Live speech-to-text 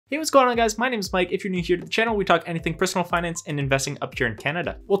Hey, what's going on, guys? My name is Mike. If you're new here to the channel, we talk anything personal finance and investing up here in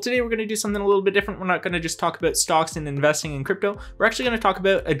Canada. Well, today we're going to do something a little bit different. We're not going to just talk about stocks and investing in crypto. We're actually going to talk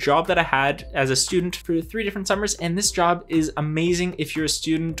about a job that I had as a student for 3 different summers, and this job is amazing if you're a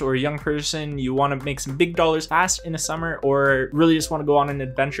student or a young person, you want to make some big dollars fast in a summer, or really just want to go on an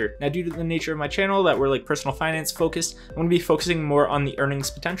adventure. Now, due to the nature of my channel that we're like personal finance focused, I'm going to be focusing more on the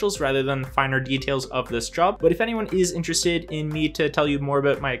earnings potentials rather than the finer details of this job. But if anyone is interested in me to tell you more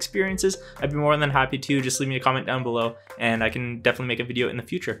about my experiences, I'd be more than happy to. Just leave me a comment down below and I can definitely make a video in the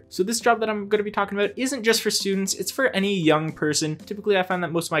future. So this job that I'm going to be talking about isn't just for students, it's for any young person. Typically I find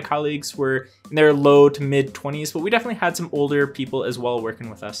that most of my colleagues were in their low to mid 20s, but we definitely had some older people as well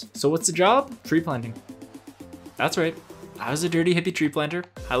working with us. So what's the job? Tree planting. That's right. I was a dirty hippie tree planter.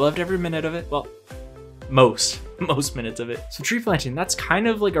 I loved every minute of it. Well, most minutes of it. So tree planting, that's kind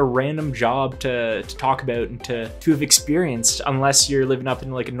of like a random job to talk about and to have experienced, unless you're living up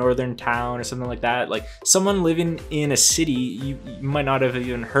in like a northern town or something like that. Like someone living in a city, you might not have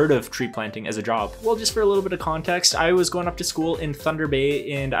even heard of tree planting as a job. Well, just for a little bit of context, I was going up to school in Thunder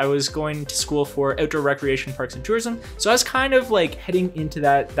Bay and I was going to school for outdoor recreation, parks and tourism. So I was kind of like heading into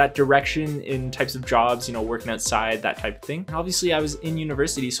that direction in types of jobs, you know, working outside, that type of thing. And obviously I was in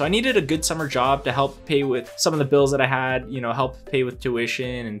university, so I needed a good summer job to help pay with some of the bills that I had, you know, help pay with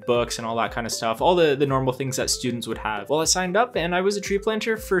tuition and books and all that kind of stuff, all the normal things that students would have. Well, I signed up and I was a tree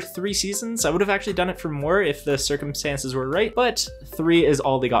planter for 3 seasons. I would have actually done it for more if the circumstances were right, but 3 is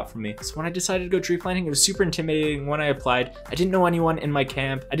all they got from me. So when I decided to go tree planting, it was super intimidating when I applied. I didn't know anyone in my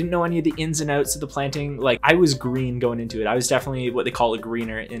camp. I didn't know any of the ins and outs of the planting. Like, I was green going into it. I was definitely what they call a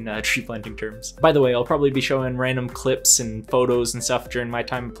greener in tree planting terms. By the way, I'll probably be showing random clips and photos and stuff during my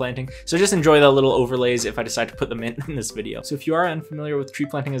time of planting, so just enjoy the little overlays if I decide to put them in this video. So if you are unfamiliar with tree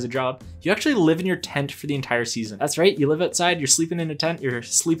planting as a job, you actually live in your tent for the entire season. That's right, you live outside, you're sleeping in a tent, you're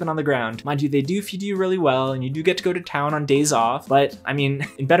sleeping on the ground. Mind you, they do feed you really well and you do get to go to town on days off, but I mean,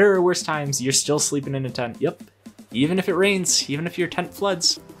 in better or worse times, you're still sleeping in a tent. Yep, even if it rains, even if your tent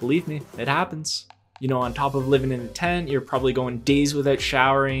floods, believe me, it happens. You know, on top of living in a tent, you're probably going days without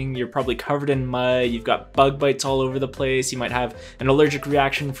showering, you're probably covered in mud, you've got bug bites all over the place, you might have an allergic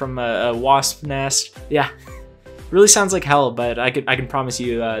reaction from a wasp nest. Yeah. Really sounds like hell, but I can promise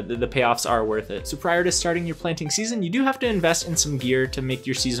you the payoffs are worth it. So prior to starting your planting season, you do have to invest in some gear to make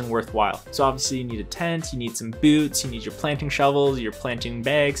your season worthwhile. So obviously you need a tent, you need some boots, you need your planting shovels, your planting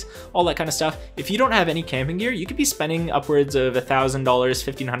bags, all that kind of stuff. If you don't have any camping gear, you could be spending upwards of $1,000,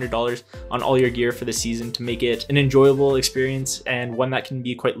 $1,500 on all your gear for the season to make it an enjoyable experience and one that can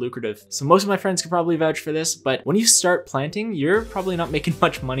be quite lucrative. So most of my friends could probably vouch for this, but when you start planting, you're probably not making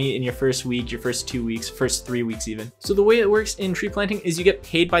much money in your first week, your first 2 weeks, first 3 weeks even. So the way it works in tree planting is you get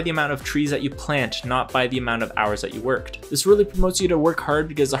paid by the amount of trees that you plant, not by the amount of hours that you worked. This really promotes you to work hard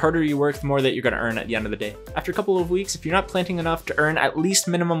because the harder you work, the more that you're going to earn at the end of the day. After a couple of weeks, if you're not planting enough to earn at least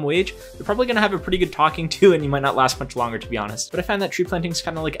minimum wage, you're probably going to have a pretty good talking to and you might not last much longer, to be honest. But I find that tree planting is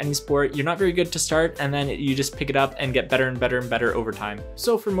kind of like any sport. You're not very good to start and then you just pick it up and get better and better and better over time.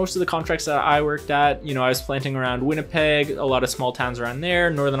 So for most of the contracts that I worked at, you know, I was planting around Winnipeg, a lot of small towns around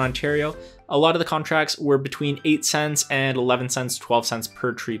there, Northern Ontario. A lot of the contracts were between 8 cents and 11 cents, 12 cents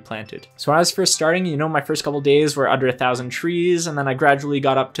per tree planted. So when I was first starting, you know, my first couple days were under 1,000 trees, and then I gradually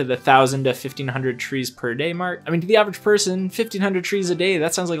got up to the 1,000 to 1,500 trees per day mark. I mean, to the average person, 1,500 trees a day,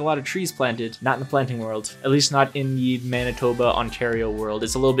 that sounds like a lot of trees planted. Not in the planting world, at least not in the Manitoba, Ontario world.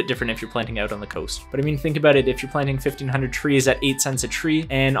 It's a little bit different if you're planting out on the coast. But I mean, think about it, if you're planting 1,500 trees at 8 cents a tree,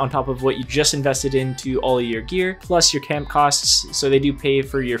 and on top of what you just invested into all of your gear, plus your camp costs, so they do pay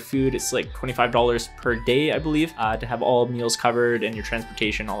for your food, it's like $25 per day, I believe, to have all meals covered and your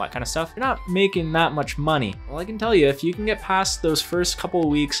transportation, all that kind of stuff. You're not making that much money. Well, I can tell you, if you can get past those first couple of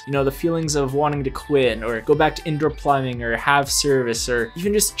weeks, you know, the feelings of wanting to quit or go back to indoor plumbing or have service or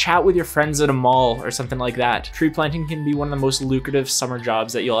even just chat with your friends at a mall or something like that, tree planting can be one of the most lucrative summer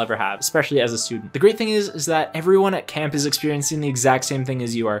jobs that you'll ever have, especially as a student. The great thing is that everyone at camp is experiencing the exact same thing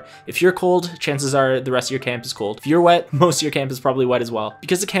as you are. If you're cold, chances are the rest of your camp is cold. If you're wet, most of your camp is probably wet as well.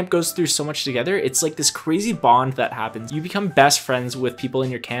 Because the camp goes through so much together, it's like this crazy bond that happens. You become best friends with people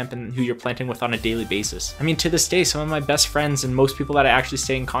in your camp and who you're planting with on a daily basis. I mean, to this day, some of my best friends and most people that I actually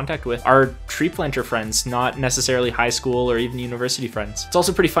stay in contact with are tree planter friends, not necessarily high school or even university friends. It's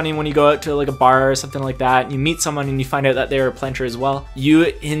also pretty funny when you go out to like a bar or something like that, and you meet someone and you find out that they're a planter as well.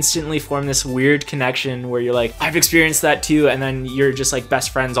 You instantly form this weird connection where you're like, I've experienced that too, and then you're just like best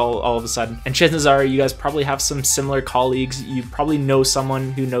friends all of a sudden. And chances are you guys probably have some similar colleagues. You probably know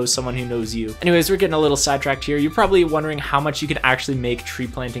someone who knows someone who knows you. Anyways, we're getting a little sidetracked here. You're probably wondering how much you could actually make tree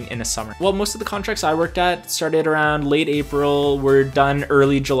planting in a summer. Well, most of the contracts I worked at started around late April, were done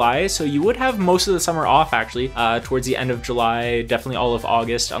early July, so you would have most of the summer off actually, towards the end of July, definitely all of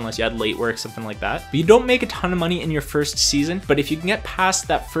August, unless you had late work, something like that. But you don't make a ton of money in your first season, but if you can get past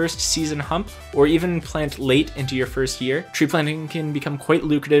that first season hump, or even plant late into your first year, tree planting can become quite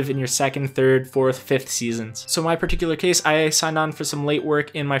lucrative in your second, third, fourth, fifth seasons. So in my particular case, I signed on for some late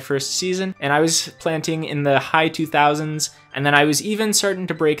work in my first season, and I was planting in the high 2000s, and then I was even starting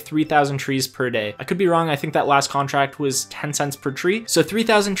to break 3,000 trees per day. I could be wrong, I think that last contract was 10 cents per tree. So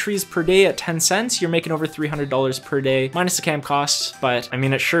 3,000 trees per day at 10 cents, you're making over $300 per day, minus the camp costs, but I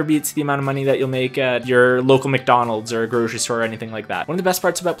mean, it sure beats the amount of money that you'll make at your local McDonald's or a grocery store or anything like that. One of the best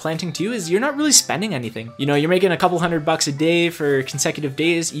parts about planting too is you're not really spending anything. You know, you're making a couple $100 a day for consecutive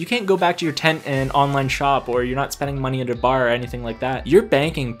days. You can't go back to your tent and online shop, or you're not spending money at a bar or anything like that. You're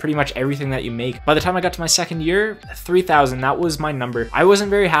banking pretty much everything that you make. By the time I got to my second year, 3,000, that was my number. I wasn't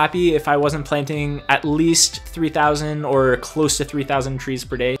very happy if I wasn't planting at least 3,000 or close to 3,000 trees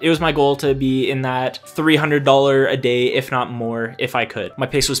per day. It was my goal to be in that $300 a day, if not more, if I could. My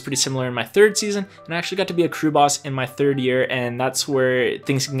pace was pretty similar in my third season, and I actually got to be a crew boss in my third year, and that's where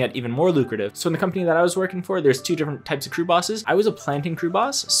things can get even more lucrative. So in the company that I was working for, there's two different types of crew bosses. I was a planting crew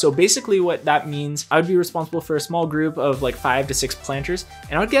boss. So basically what that means, I would be responsible for a small group of like 5 to 6 planters,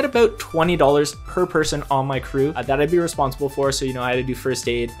 and I would get about $20 per person on my crew that I'd be responsible for. So, you know, I had to do first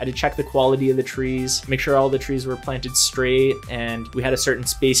aid, I had to check the quality of the trees, make sure all the trees were planted straight, and we had a certain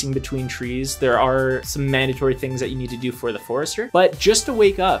spacing between trees. There are some mandatory things that you need to do for the forester, but just to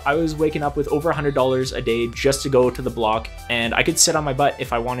wake up, I was waking up with over $100 a day just to go to the block, and I could sit on my butt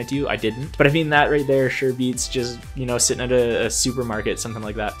if I wanted to. I didn't, but I mean, that right there sure beats just, you know, sitting at a supermarket, something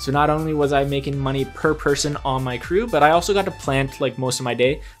like that. So not only was I making money per person on my crew, but I also got to plant like most of my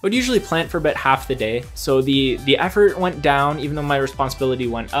day. I would usually plant for about half the day, so the effort went down even though my responsibility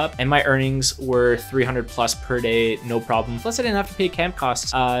went up, and my earnings were 300 plus per day, no problem. Plus I didn't have to pay camp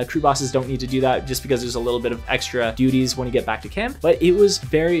costs. Crew bosses don't need to do that just because there's a little bit of extra duties when you get back to camp, but it was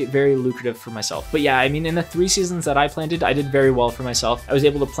very, very lucrative for myself. But yeah, I mean, in the 3 seasons that I planted, I did very well for myself. I was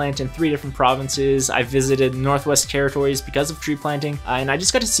able to plant in 3 different provinces. I visited Northwest Territories because of tree planting, and I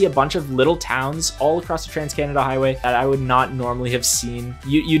just got to see a bunch of little towns all across the Trans-Canada Highway that I would not normally have seen.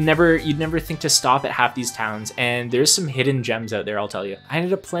 You'd never think to stop at half these towns, and there's some hidden gems out there, I'll tell you. I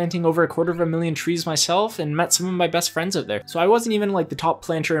ended up planting over 250,000 trees myself and met some of my best friends out there. So I wasn't even like the top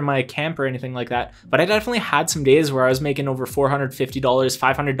planter in my camp or anything like that, but I definitely had some days where I was making over $450,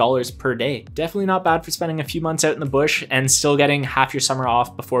 $500 per day. Definitely not bad for spending a few months out in the bush and still getting half your summer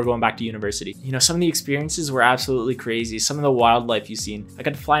off before going back to university. You know, some of the experiences were absolutely crazy. Some of the wildlife you've seen. I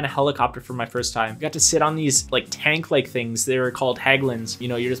got to fly in a helicopter for my first time. I got to sit on these like tank-like things. They were called Haglins. You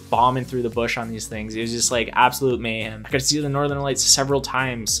know, you're just bombing through the bush on these things. It was just like absolute mayhem. I got to see the Northern Lights several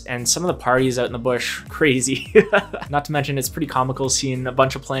times, and some of the parties out in the bush, crazy. Not to mention, it's pretty comical seeing a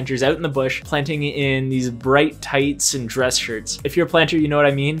bunch of planters out in the bush planting in these bright tights and dress shirts. If you're a planter, you know what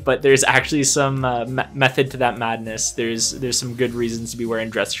I mean, but there's actually some method to that madness. There's some good reasons to be wearing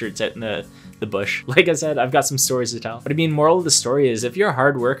dress shirts out in the bush. Like I said, I've got some stories to tell. But I mean, moral of the story is if you're a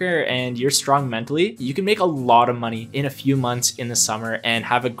hard worker and you're strong mentally, you can make a lot of money in a few months in the summer and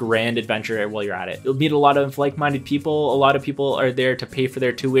have a grand adventure while you're at it. You'll meet a lot of like-minded people. A lot of people are there to pay for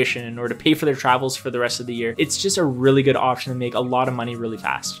their tuition or to pay for their travels for the rest of the year. It's just a really good option to make a lot of money really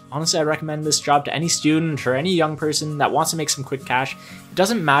fast. Honestly, I recommend this job to any student or any young person that wants to make some quick cash. It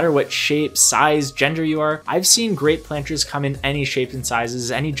doesn't matter what shape, size, gender you are. I've seen great planters come in any shapes and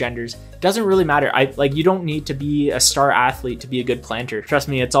sizes, any genders. It doesn't really matter. You don't need to be a star athlete to be a good planter. Trust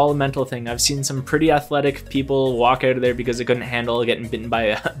me, it's all a mental thing. I've seen some pretty athletic people walk out of there because they couldn't handle getting bitten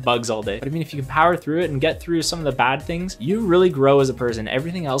by bugs all day. But I mean, if you can power through it and get through some of the bad things, you really grow as a person.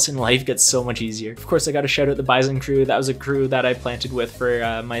 Everything else in life gets so much easier. Of course, I got to shout out the Bison crew. That was a crew that I planted with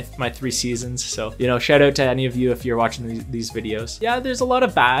for my 3 seasons. So, you know, shout out to any of you if you're watching these videos. Yeah, there's a lot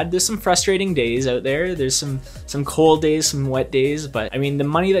of bad. There's some frustrating days out there. There's some cold days, some wet days. But I mean, the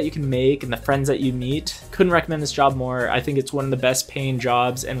money that you can make and the friends that you meet, couldn't recommend this job more. I think it's one of the best paying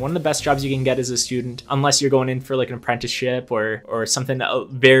jobs and one of the best jobs you can get as a student, unless you're going in for like an apprenticeship or something that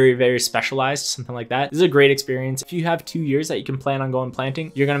very, very specialized, something like that. This is a great experience. If you have 2 years that you can plan on going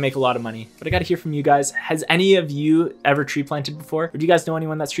planting, you're gonna make a lot of money. But I gotta hear from you guys. Has any of you ever tree planted before? Or do you guys know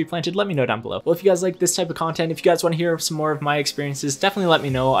anyone that's tree planted? Let me know down below. Well, if you guys like this type of content, if you guys want to hear some more of my experiences, definitely let me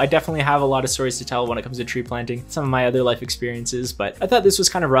know. I definitely have a lot of stories to tell when it comes to tree planting, some of my other life experiences, but I thought this was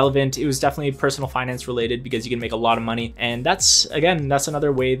kind of relevant. It was definitely definitely personal finance related because you can make a lot of money. And that's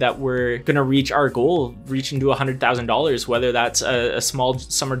another way that we're gonna reach our goal, reaching to $100,000, whether that's a small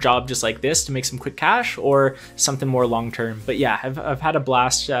summer job just like this to make some quick cash or something more long-term. But yeah, I've had a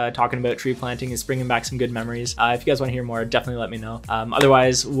blast talking about tree planting. It's bringing back some good memories. If you guys want to hear more, definitely let me know.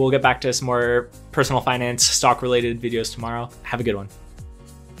 Otherwise, we'll get back to some more personal finance, stock related videos tomorrow. Have a good one.